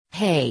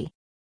Hey,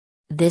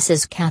 this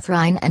is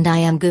Catherine and I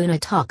am gonna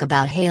talk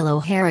about Halo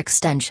Hair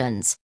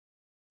Extensions.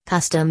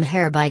 Custom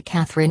Hair by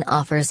Catherine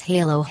offers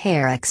Halo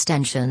Hair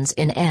Extensions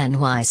in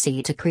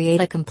NYC to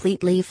create a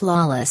completely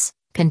flawless,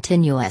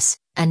 continuous,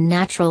 and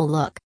natural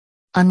look.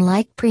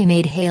 Unlike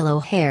pre-made Halo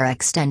Hair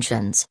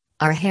Extensions,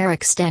 our hair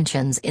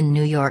extensions in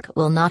New York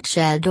will not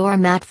shed or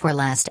mat for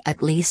last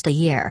at least a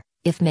year,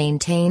 if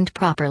maintained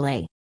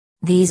properly.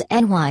 These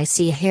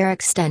NYC hair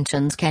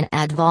extensions can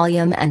add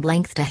volume and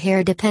length to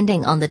hair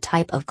depending on the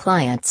type of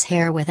client's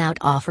hair without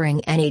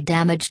offering any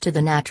damage to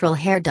the natural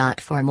hair.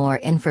 For more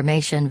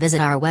information, visit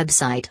our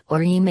website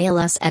or email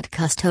us at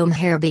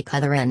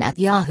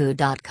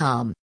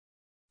customhairbykatherine@yahoo.com.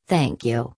 Thank you.